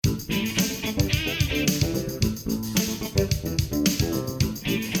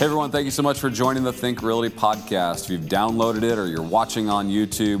Hey everyone, thank you so much for joining the Think Realty podcast. If you've downloaded it or you're watching on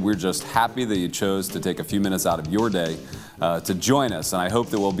YouTube, we're just happy that you chose to take a few minutes out of your day to join us. And I hope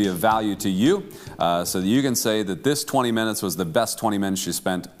that will be of value to you so that you can say that this 20 minutes was the best 20 minutes you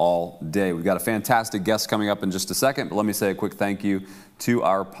spent all day. We've got a fantastic guest coming up in just a second, but let me say a quick thank you to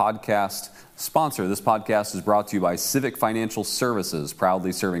our podcast sponsor. This podcast is brought to you by Civic Financial Services,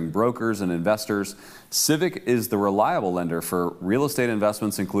 proudly serving brokers and investors. Civic is the reliable lender for real estate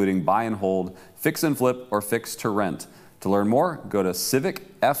investments, including buy and hold, fix and flip, or fix to rent. To learn more, go to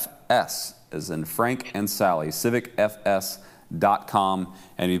CivicFS, as in Frank and Sally, civicfs.com.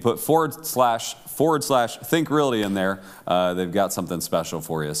 And if you put / Think Realty in there, they've got something special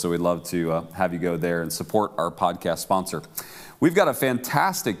for you. So we'd love to have you go there and support our podcast sponsor. We've got a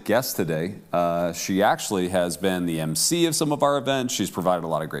fantastic guest today. She actually has been the MC of some of our events. She's provided a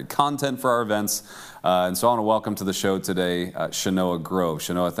lot of great content for our events. And so I want to welcome to the show today, Shanoa Grove.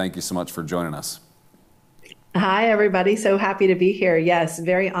 Shanoa, thank you so much for joining us. Hi, everybody. So happy to be here. Yes,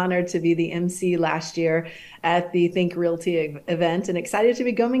 very honored to be the MC last year at the Think Realty event and excited to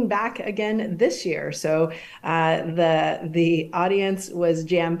be going back again this year. So the audience was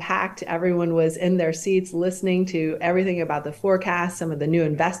jam-packed. Everyone was in their seats listening to everything about the forecast, some of the new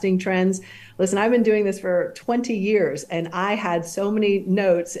investing trends. Listen, I've been doing this for 20 years, and I had so many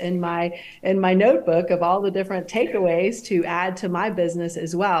notes in my notebook of all the different takeaways to add to my business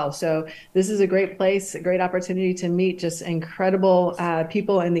as well. So this is a great place, a great opportunity to meet just incredible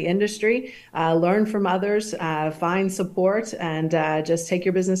people in the industry, learn from others, find support, and just take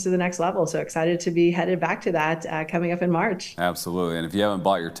your business to the next level. So excited to be headed back to that coming up in March. Absolutely. And if you haven't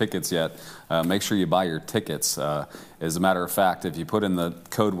bought your tickets yet, make sure you buy your tickets. As a matter of fact, if you put in the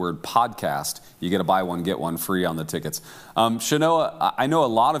code word podcast, you get a buy one, get one free on the tickets. Shanoa, I know a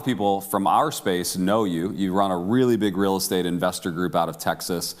lot of people from our space know you. You run a really big real estate investor group out of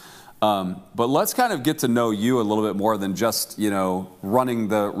Texas. But let's kind of get to know you a little bit more than just, running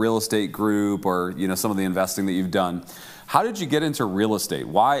the real estate group or, some of the investing that you've done. How did you get into real estate?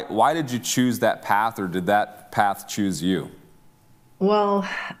 Why did you choose that path, or did that path choose you? Well,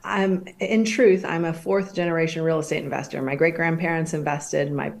 in truth, I'm a fourth generation real estate investor. My great grandparents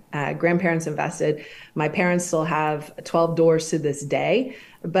invested, my grandparents invested. My parents still have 12 doors to this day.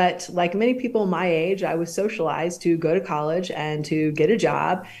 But like many people my age, I was socialized to go to college and to get a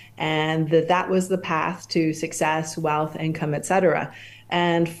job, and that was the path to success, wealth, income, etc.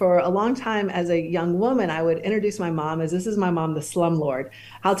 And for a long time as a young woman, I would introduce my mom as, this is my mom, the slumlord.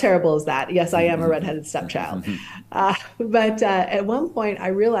 How terrible is that? Yes, I am a redheaded stepchild. But at one point, I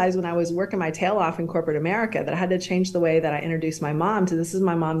realized when I was working my tail off in corporate America that I had to change the way that I introduced my mom to, this is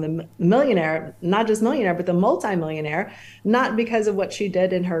my mom, the millionaire, not just millionaire, but the multimillionaire, not because of what she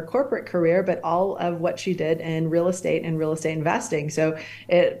did in her corporate career, but all of what she did in real estate and real estate investing. So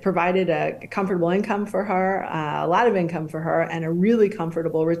it provided a comfortable income for her, a lot of income for her, and a really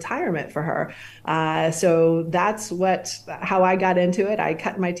comfortable retirement for her. So that's how I got into it. I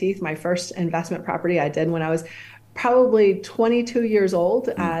cut my teeth. My first investment property I did when I was probably 22 years old.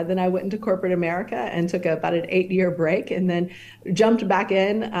 Then I went into corporate America and took about an 8-year break, and then jumped back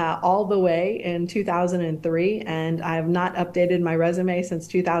in all the way in 2003. And I have not updated my resume since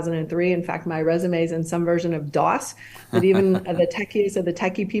 2003. In fact, my resume is in some version of DOS, but even the techies of the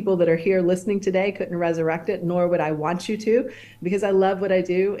techie people that are here listening today couldn't resurrect it, nor would I want you to, because I love what I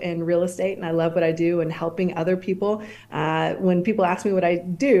do in real estate, and I love what I do in helping other people. When people ask me what I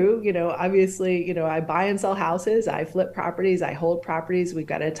do, obviously, I buy and sell houses, I flip properties, I hold properties. We've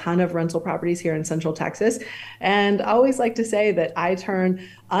got a ton of rental properties here in Central Texas. And I always like to say that I turn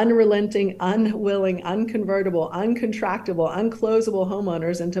unrelenting, unwilling, unconvertible, uncontractable, unclosable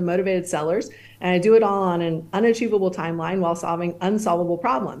homeowners into motivated sellers. And I do it all on an unachievable timeline while solving unsolvable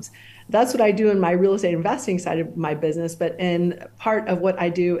problems. That's what I do in my real estate investing side of my business. But in part of what I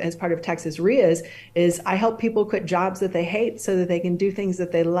do as part of Texas REIAs is I help people quit jobs that they hate so that they can do things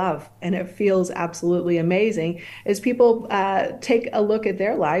that they love. And it feels absolutely amazing as people take a look at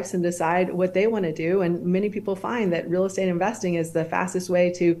their lives and decide what they want to do. And many people find that real estate investing is the fastest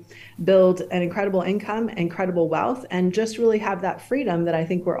way to build an incredible income, incredible wealth, and just really have that freedom that I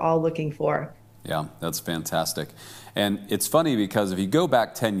think we're all looking for. Yeah, that's fantastic. And it's funny because if you go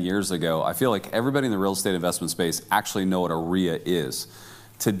back 10 years ago, I feel like everybody in the real estate investment space actually know what a REIA is.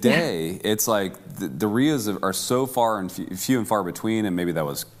 Today, it's like the REIAs are so far and few and far between, and maybe that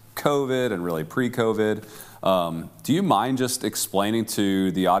was COVID and really pre-COVID. Do you mind just explaining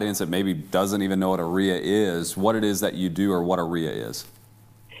to the audience that maybe doesn't even know what a REIA is, what it is that you do or what a REIA is?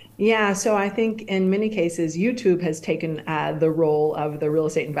 Yeah, so I think in many cases, YouTube has taken the role of the Real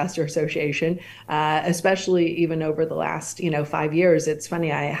Estate Investor Association, especially even over the last, 5 years. It's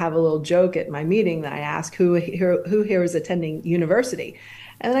funny, I have a little joke at my meeting that I ask who here is attending university.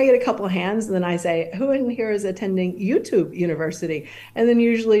 And then I get a couple of hands, and then I say, who in here is attending YouTube University? And then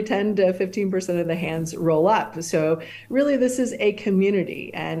usually 10 to 15% of the hands roll up. So really, this is a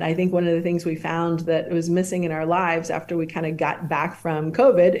community. And I think one of the things we found that was missing in our lives after we kind of got back from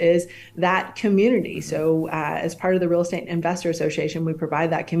COVID is that community. So as part of the Real Estate Investor Association, we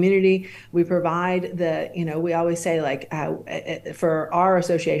provide that community. We provide we always say like for our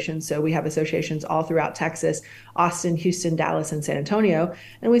association, so we have associations all throughout Texas, Austin, Houston, Dallas, and San Antonio.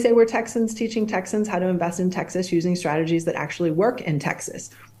 And we say we're Texans teaching Texans how to invest in Texas using strategies that actually work in Texas.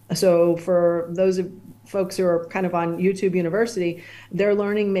 So for those folks who are kind of on YouTube University, they're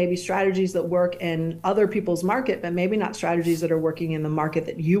learning maybe strategies that work in other people's market, but maybe not strategies that are working in the market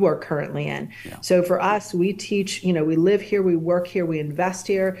that you are currently in. Yeah. So for us, we teach, we live here, we work here, we invest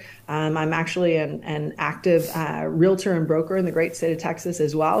here. I'm actually an active realtor and broker in the great state of Texas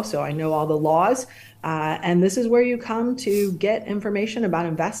as well. So I know all the laws. And this is where you come to get information about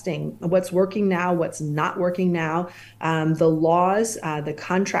investing, what's working now, what's not working now, the laws, the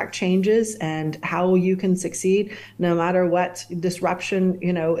contract changes, and how you can succeed no matter what disruption,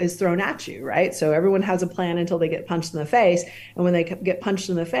 is thrown at you, right? So everyone has a plan until they get punched in the face. And when they get punched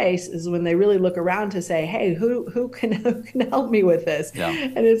in the face is when they really look around to say, hey, who can help me with this? Yeah.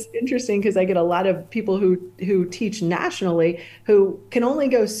 And it's interesting because I get a lot of people who teach nationally who can only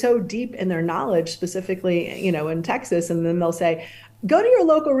go so deep in their knowledge, specifically, in Texas, and then they'll say, go to your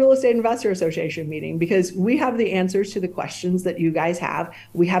local real estate investor association meeting because we have the answers to the questions that you guys have.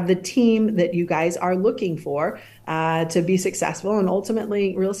 We have the team that you guys are looking for to be successful. And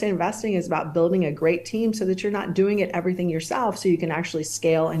ultimately, real estate investing is about building a great team so that you're not doing it everything yourself, so you can actually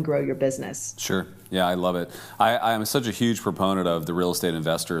scale and grow your business. Sure. Yeah, I love it. I am such a huge proponent of the Real Estate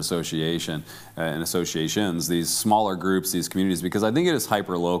Investor Association and associations, these smaller groups, these communities, because I think it is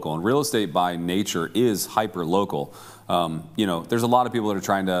hyper-local. And real estate by nature is hyper-local. There's a lot of people that are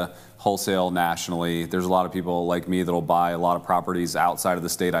trying to wholesale nationally. There's a lot of people like me that will buy a lot of properties outside of the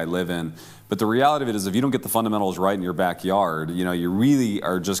state I live in. But the reality of it is if you don't get the fundamentals right in your backyard, you really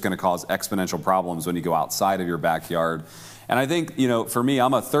are just going to cause exponential problems when you go outside of your backyard. And I think, for me,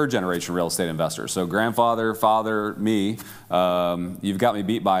 I'm a third generation real estate investor. So grandfather, father, me, you've got me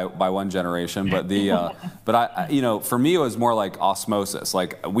beat by one generation. But for me, it was more like osmosis.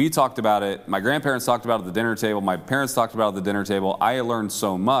 Like we talked about it. My grandparents talked about it at the dinner table. My parents talked about it at the dinner table. I learned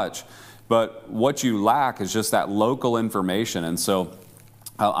so much. But what you lack is just that local information. And so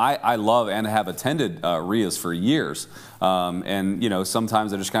I love and have attended RIAs for years.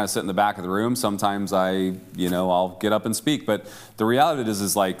 Sometimes I just kind of sit in the back of the room. Sometimes I'll get up and speak. But the reality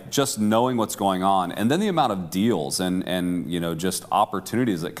is like just knowing what's going on, and then the amount of deals and just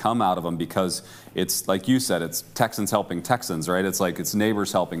opportunities that come out of them, because it's like you said, it's Texans helping Texans, right? It's like it's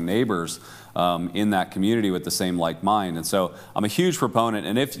neighbors helping neighbors in that community with the same like mind. And so I'm a huge proponent.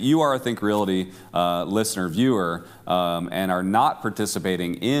 And if you are a Think Realty listener, viewer, and are not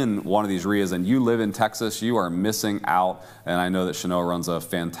participating in one of these RIAs and you live in Texas, you are missing out. And I know that Shanoa runs a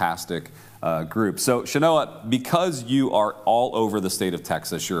fantastic group. So Shanoa, because you are all over the state of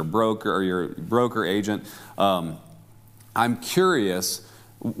Texas, you're a broker or you're a broker agent, I'm curious,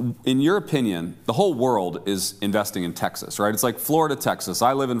 in your opinion, the whole world is investing in Texas, right? It's like Florida, Texas.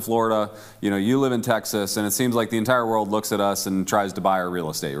 I live in Florida, you live in Texas, and it seems like the entire world looks at us and tries to buy our real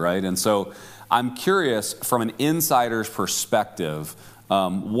estate, right? And so I'm curious, from an insider's perspective,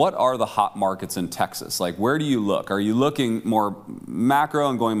 what are the hot markets in Texas? Like, where do you look? Are you looking more macro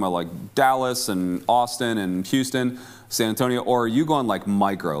and going more like Dallas and Austin and Houston, San Antonio, or are you going like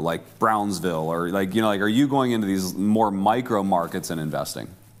micro, like Brownsville, or are you going into these more micro markets and investing?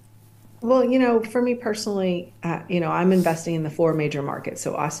 Well, for me personally, I'm investing in the four major markets,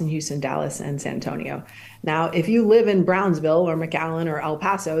 so Austin, Houston, Dallas, and San Antonio. Now, if you live in Brownsville or McAllen or El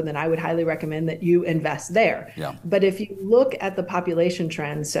Paso, then I would highly recommend that you invest there. Yeah. But if you look at the population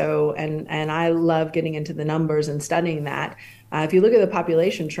trends, and I love getting into the numbers and studying that, if you look at the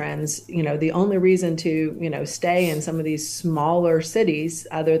population trends, the only reason to, stay in some of these smaller cities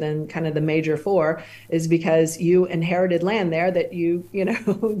other than kind of the major four is because you inherited land there that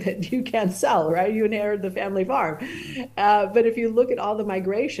that you can't sell, right? You inherited the family farm. But if you look at all the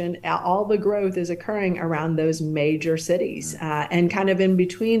migration, all the growth is occurring around around those major cities, and kind of in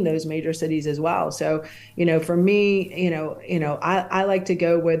between those major cities as well. So, for me, I like to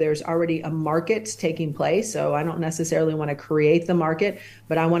go where there's already a market taking place. So I don't necessarily want to create the market,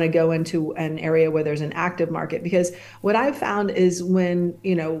 but I want to go into an area where there's an active market. Because what I've found is when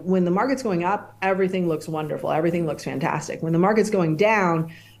the market's going up, everything looks wonderful, everything looks fantastic. When the market's going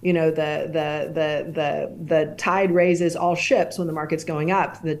down, the tide raises all ships. When the market's going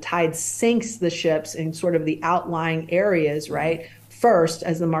up, the tide sinks the ships in sort of the outlying areas, right? First,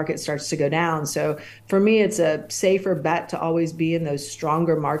 as the market starts to go down. So for me, it's a safer bet to always be in those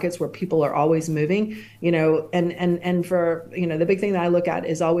stronger markets where people are always moving, and for, the big thing that I look at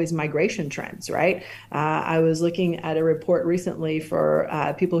is always migration trends, right? I was looking at a report recently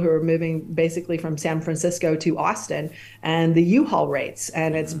for people who are moving basically from San Francisco to Austin, and the U-Haul rates.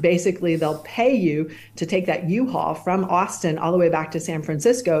 And it's basically they'll pay you to take that U-Haul from Austin all the way back to San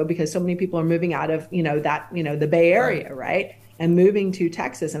Francisco, because so many people are moving out of, the Bay Area, right? And moving to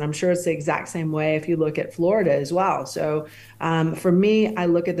Texas. And I'm sure it's the exact same way if you look at Florida as well. So for me, I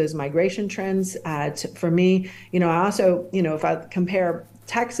look at those migration trends. For me, I also, if I compare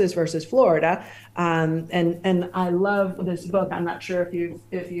Texas versus Florida, and I love this book. I'm not sure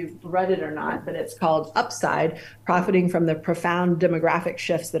if you've read it or not, but it's called Upside: Profiting from the Profound Demographic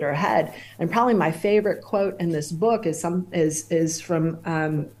Shifts That Are Ahead. And probably my favorite quote in this book is from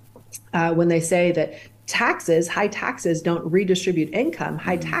when they say that high taxes don't redistribute income.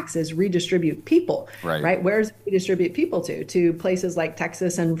 High taxes redistribute people, right? Where does it redistribute people to? To places like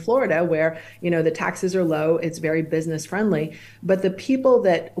Texas and Florida, where, the taxes are low, it's very business friendly. But the people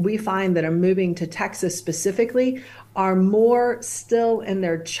that we find that are moving to Texas specifically are more still in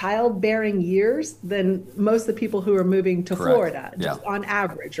their childbearing years than most of the people who are moving to Florida, just on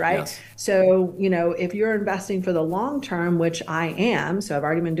average, right? Yes. So, if you're investing for the long term, which I am, so I've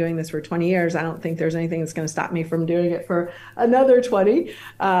already been doing this for 20 years, I don't think there's anything that's going to stop me from doing it for another 20.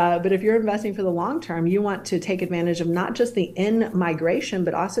 But if you're investing for the long term, you want to take advantage of not just the in-migration,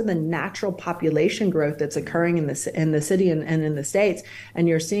 but also the natural population growth that's occurring in the city and in the states. And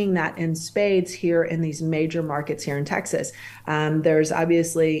you're seeing that in spades here in these major markets here in Texas. There's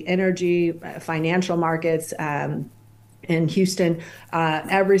obviously energy, financial markets. In Houston,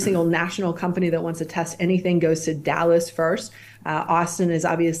 every single national company that wants to test anything goes to Dallas first. Austin is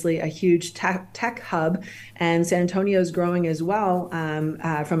obviously a huge tech hub, and San Antonio is growing as well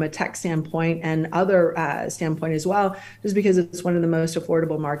from a tech standpoint and other standpoint as well, just because it's one of the most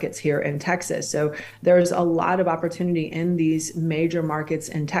affordable markets here in Texas. So there's a lot of opportunity in these major markets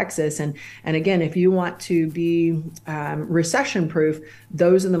in Texas. And again, if you want to be recession proof,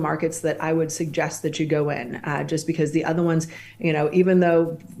 those are the markets that I would suggest that you go in, just because the other ones, even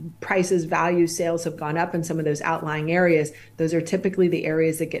though prices, values, sales have gone up in some of those outlying areas, those are typically the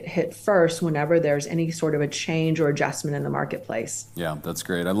areas that get hit first whenever there's any sort of a change or adjustment in the marketplace. Yeah, that's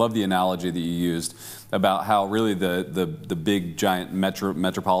great. I love the analogy that you used about how really the big giant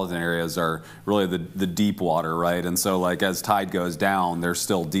metropolitan areas are really the deep water, right? And so like as tide goes down, they're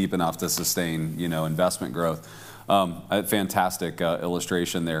still deep enough to sustain, investment growth. A fantastic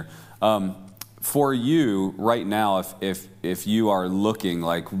illustration there. For you right now, if you are looking,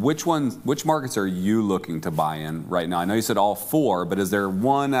 like which markets are you looking to buy in right now? I know you said all four, but is there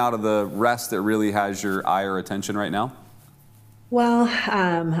one out of the rest that really has your eye or attention right now? Well,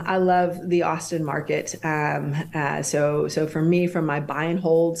 I love the Austin market. So for me, from my buy and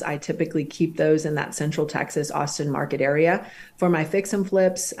holds, I typically keep those in that Central Texas, Austin market area. For my fix and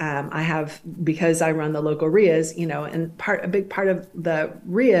flips, I have, because I run the local RIAs, and a big part of the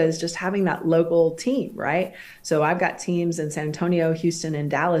RIA is just having that local team, right? So I've got teams in San Antonio, Houston,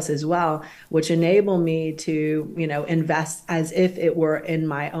 and Dallas as well, which enable me to, invest as if it were in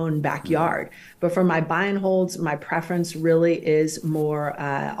my own backyard. But for my buy and holds, my preference really is more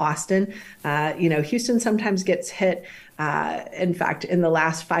Austin. Houston sometimes gets hit. In fact, in the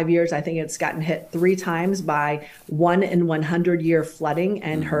last 5 years, I think it's gotten hit 3 times by 1 in 100 year flooding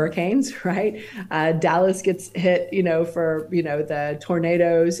and hurricanes, right? Dallas gets hit, for, the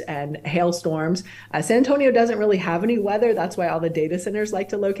tornadoes and hailstorms. San Antonio doesn't really have any weather. That's why all the data centers like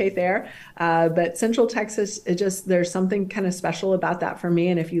to locate there. But Central Texas, there's something kind of special about that for me.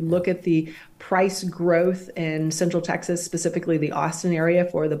 And if you look at the price growth in Central Texas, specifically the Austin area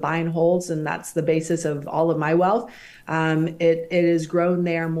for the buy and holds, and that's the basis of all of my wealth. it has grown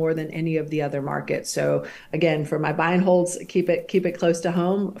there more than any of the other markets. So again, for my buy and holds, keep it close to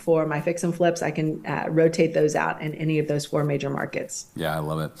home. For my fix and flips, I can rotate those out in any of those four major markets. Yeah, I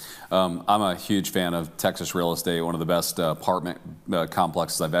love it. I'm a huge fan of Texas real estate. One of the best apartment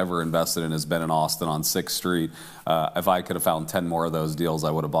complexes I've ever invested in has been in Austin on 6th Street. If I could have found 10 more of those deals,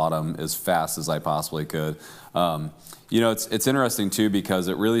 I would have bought them as fast as I possibly could. It's interesting too, because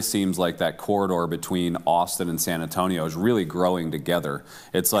it really seems like that corridor between Austin and San Antonio is really growing together.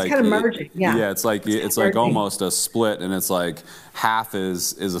 It's like kind of merging. Yeah, it's like almost a split, and it's like half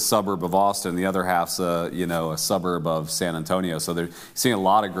is a suburb of Austin, the other half's a suburb of San Antonio. So they're seeing a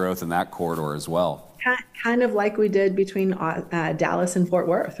lot of growth in that corridor as well. Kind of like we did between Dallas and Fort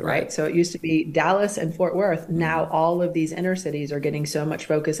Worth, right? So it used to be Dallas and Fort Worth. Now all of these inner cities are getting so much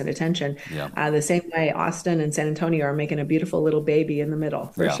focus and attention. Yeah. The same way Austin and San Antonio are making a beautiful little baby in the middle,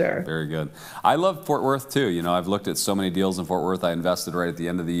 for sure. Very good. I love Fort Worth too. I've looked at so many deals in Fort Worth. I invested right at the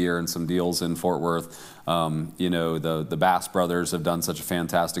end of the year in some deals in Fort Worth. The Bass brothers have done such a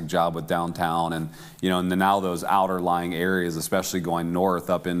fantastic job with downtown, and and now those outer lying areas, especially going north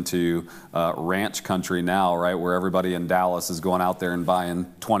up into ranch country now, right, where everybody in Dallas is going out there and buying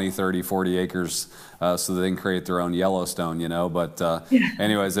 20, 30, 40 acres so that they can create their own Yellowstone, But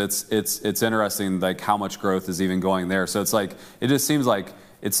anyways, it's interesting like how much growth is even going there. So it's like it just seems like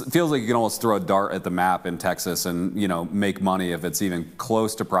it feels like you can almost throw a dart at the map in Texas and make money if it's even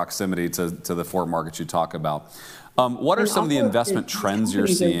close to proximity to the four markets you talk about. What are some of the investment trends you're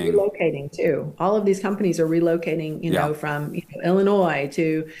seeing? Relocating too. All of these companies are relocating, from Illinois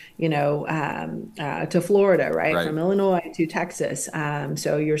to to Florida, right? From Illinois to Texas.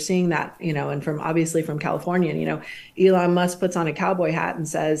 So you're seeing that, and obviously from California. Elon Musk puts on a cowboy hat and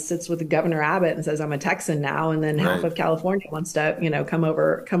sits with Governor Abbott and says, "I'm a Texan now," and then half of California wants to, come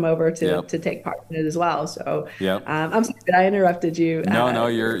over to take part in it as well. So I'm sorry that I interrupted you. No,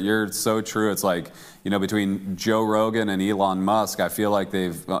 you're so true. It's like, between Joe Rogan and Elon Musk, I feel like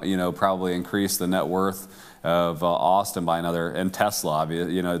they've, probably increased the net worth of Austin by another, and Tesla.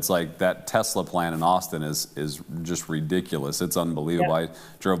 It's like that Tesla plant in Austin is just ridiculous. It's unbelievable. I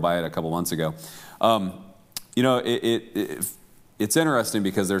drove by it a couple months ago. It's interesting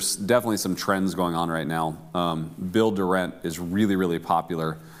because there's definitely some trends going on right now. Build to rent is really, really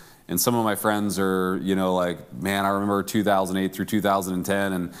popular. And some of my friends are, man, I remember 2008 through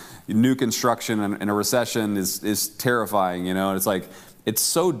 2010, and new construction and a recession is terrifying, and it's like, it's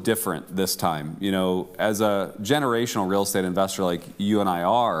so different this time. As a generational real estate investor like you and I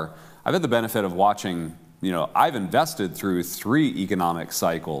are, I've had the benefit of watching, I've invested through 3 economic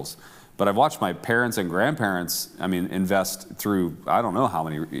cycles, but I've watched my parents and grandparents, invest through, I don't know how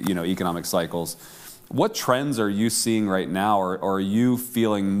many, economic cycles. What trends are you seeing right now, or are you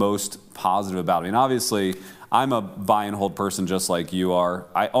feeling most positive about? Obviously, I'm a buy and hold person just like you are.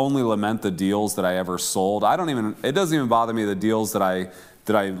 I only lament the deals that I ever sold. It doesn't even bother me the deals that I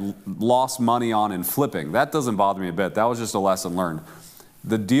lost money on in flipping. That doesn't bother me a bit. That was just a lesson learned.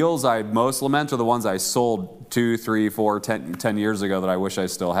 The deals I most lament are the ones I sold 2, 3, 4, 10 years ago that I wish I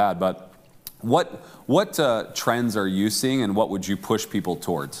still had. But what trends are you seeing, and what would you push people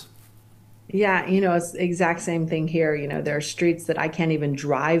towards? Yeah, it's the exact same thing here. There are streets that I can't even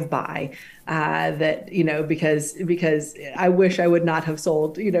drive by that, because I wish I would not have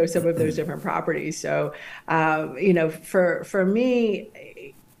sold, some of those different properties. So, for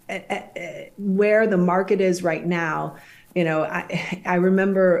me, where the market is right now, I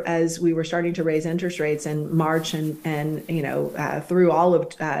remember as we were starting to raise interest rates in March and through all of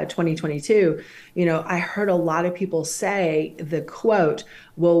 2022, I heard a lot of people say the quote,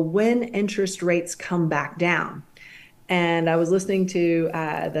 "Well, when interest rates come back down." And I was listening to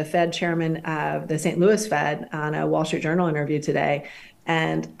the Fed chairman of the St. Louis Fed on a Wall Street Journal interview today.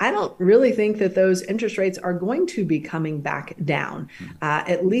 And I don't really think that those interest rates are going to be coming back down,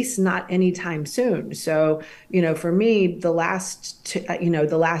 at least not anytime soon. So, for me, the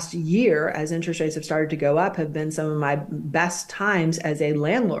last year, as interest rates have started to go up, have been some of my best times as a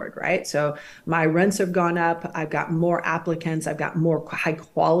landlord, right? So my rents have gone up. I've got more applicants. I've got more high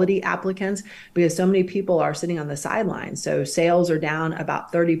quality applicants because so many people are sitting on the sidelines. So sales are down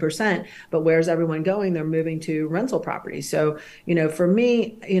about 30%, but where's everyone going? They're moving to rental properties. So, for me,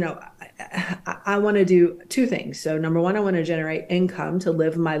 I want to do 2 things. So number one, I want to generate income to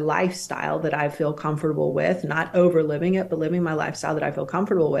live my lifestyle that I feel comfortable with, not over living it, but living my lifestyle that I feel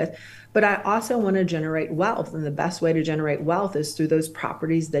comfortable with. but I also want to generate wealth. And the best way to generate wealth is through those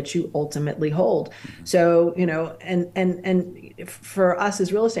properties that you ultimately hold. So, and for us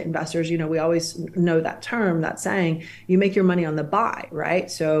as real estate investors, we always know that term, that saying, you make your money on the buy, right?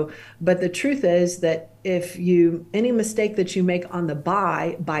 So, but the truth is that if any mistake that you make on the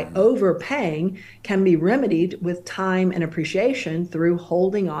buy by overpaying can be remedied with time and appreciation through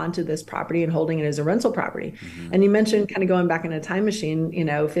holding on to this property and holding it as a rental property. And you mentioned kind of going back in a time machine,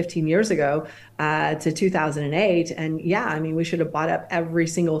 15 years ago to 2008. And yeah, I mean, we should have bought up every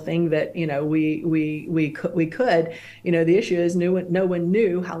single thing that, we could. The issue is no one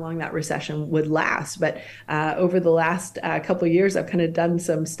knew how long that recession would last. But over the last couple of years, I've kind of done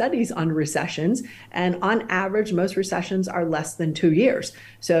some studies on recessions, and on average, most recessions are less than 2 years.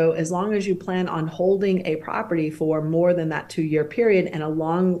 So as long as you plan on holding a property for more than that 2-year period and a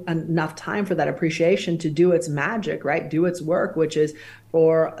long enough time for that appreciation to do its magic, right? Do its work, which is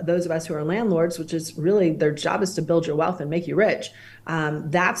for those of us who are landlords, which is really their job is to build your wealth and make you rich.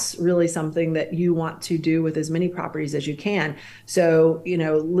 That's really something that you want to do with as many properties as you can. So,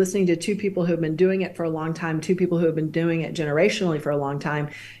 listening to two people who have been doing it for a long time, two people who have been doing it generationally for a long time,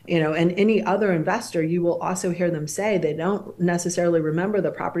 and any other investor, you will also hear them say they don't necessarily remember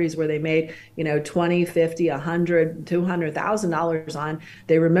the properties where they made, $20, $50, $100, $200,000 on.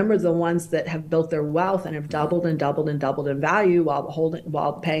 They remember the ones that have built their wealth and have doubled and doubled and doubled in value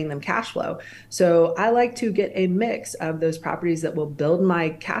while paying them cash flow. So I like to get a mix of those properties that will build my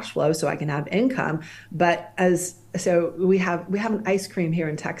cash flow so I can have income. But so we have an ice cream here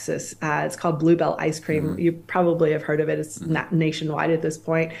in Texas. It's called Bluebell ice cream. You probably have heard of it. It's not nationwide at this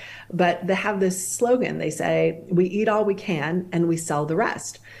point, but they have this slogan. They say, we eat all we can and we sell the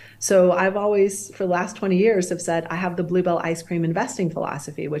rest. So I've always, for the last 20 years, have said I have the Bluebell ice cream investing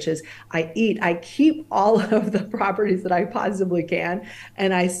philosophy, which is I keep all of the properties that I possibly can,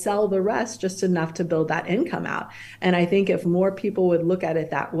 and I sell the rest just enough to build that income out. And I think if more people would look at it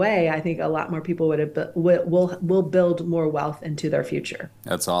that way, I think a lot more people will build more wealth into their future.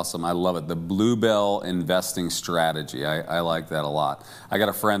 That's awesome. I love it. The Bluebell investing strategy. I like that a lot. I got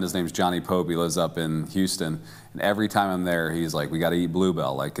a friend, his name's Johnny Pope. He lives up in Houston. And every time I'm there, he's like, we got to eat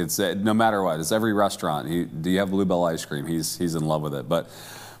Bluebell. Like, it's no matter what. It's every restaurant. Do you have Bluebell ice cream? He's in love with it. But,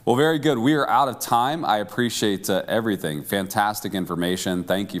 well, very good. We are out of time. I appreciate everything. Fantastic information.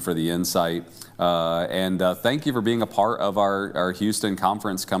 Thank you for the insight. And thank you for being a part of our Houston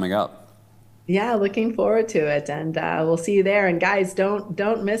conference coming up. Yeah, looking forward to it, and we'll see you there. And guys,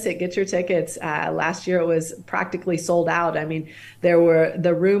 don't miss it. Get your tickets. Last year it was practically sold out. I mean,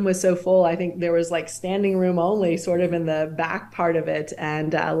 the room was so full. I think there was like standing room only, sort of in the back part of it,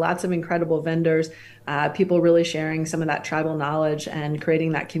 and lots of incredible vendors. People really sharing some of that tribal knowledge and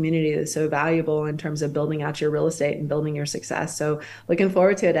creating that community that's so valuable in terms of building out your real estate and building your success. So looking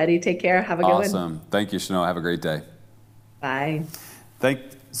forward to it, Eddie. Take care. Have a good one. Awesome. Thank you, Shano. Have a great day. Bye.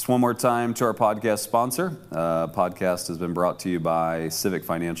 Thanks one more time to our podcast sponsor. Podcast has been brought to you by Civic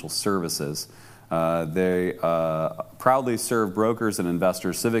Financial Services. They proudly serve brokers and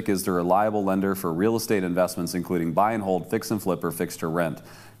investors. Civic is the reliable lender for real estate investments, including buy and hold, fix and flip, or fix to rent.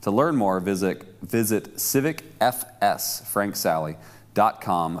 To learn more, visit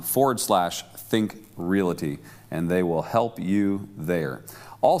civicfsfranksalley.com/think realty, and they will help you there.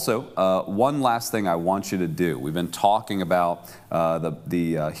 Also, one last thing I want you to do. We've been talking about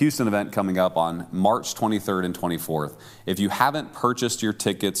the Houston event coming up on March 23rd and 24th. If you haven't purchased your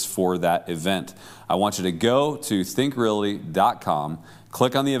tickets for that event, I want you to go to thinkrealty.com,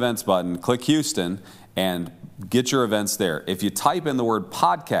 click on the events button, click Houston, and get your events there. If you type in the word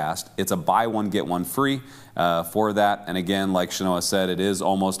podcast, it's a buy one, get one free for that. And again, like Shanoa said, it is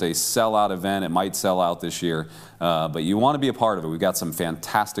almost a sellout event. It might sell out this year, but you want to be a part of it. We've got some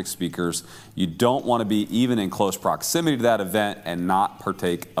fantastic speakers. You don't want to be even in close proximity to that event and not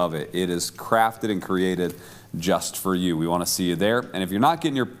partake of it. It is crafted and created just for you. We want to see you there. And if you're not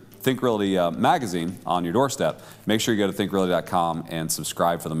getting your Think Realty magazine on your doorstep, make sure you go to thinkrealty.com and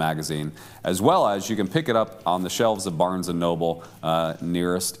subscribe for the magazine, as well as you can pick it up on the shelves of Barnes & Noble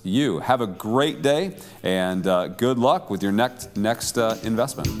nearest you. Have a great day, and good luck with your next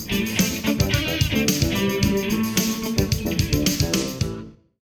investment.